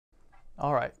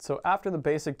All right, so after the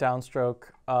basic downstroke,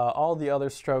 all the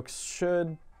other strokes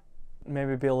should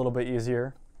maybe be a little bit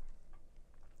easier.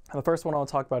 The first one I'll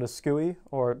talk about is Sukui,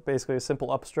 or basically a simple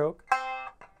upstroke.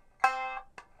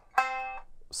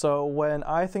 So when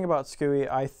I think about Sukui,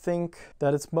 I think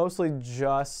that it's mostly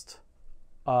just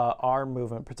arm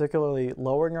movement, particularly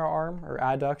lowering our arm or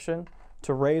adduction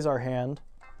to raise our hand.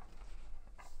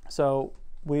 So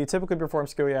we typically perform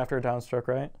Sukui after a downstroke,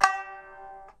 right?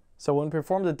 So when we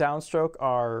perform the downstroke,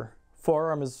 our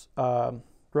forearm is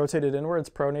rotated inward, it's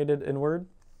pronated inward.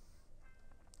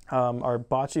 Our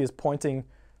bachi is pointing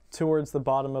towards the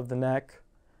bottom of the neck,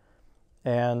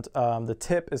 and the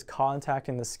tip is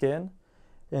contacting the skin.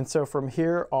 And so from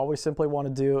here, all we simply want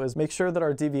to do is make sure that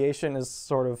our deviation is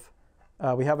sort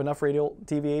of, we have enough radial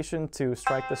deviation to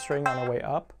strike the string on our way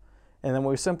up. And then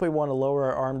we simply want to lower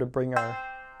our arm to bring our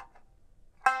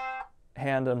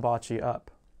hand and bachi up.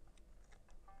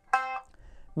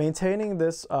 Maintaining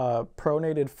this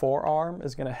pronated forearm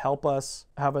is going to help us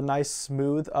have a nice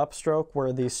smooth upstroke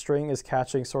where the string is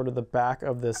catching sort of the back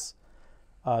of this,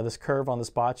 this curve on this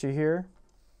bachi here.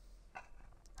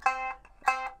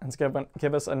 And it's going to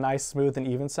give us a nice smooth and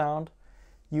even sound.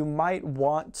 You might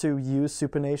want to use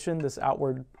supination, this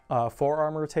outward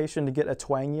forearm rotation, to get a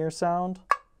twangier sound.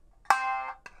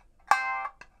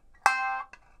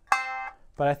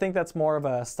 But I think that's more of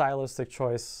a stylistic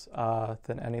choice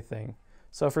than anything.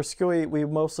 So for Sukui, we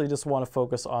mostly just want to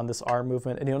focus on this arm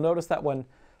movement. And you'll notice that when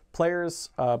players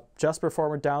just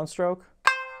perform a downstroke,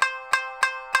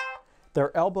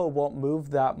 their elbow won't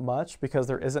move that much because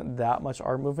there isn't that much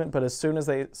arm movement. But as soon as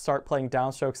they start playing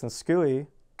downstrokes in Sukui,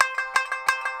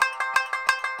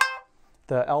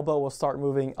 the elbow will start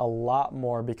moving a lot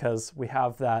more because we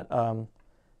have that,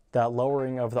 that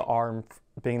lowering of the arm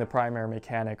being the primary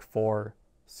mechanic for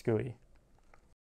Sukui.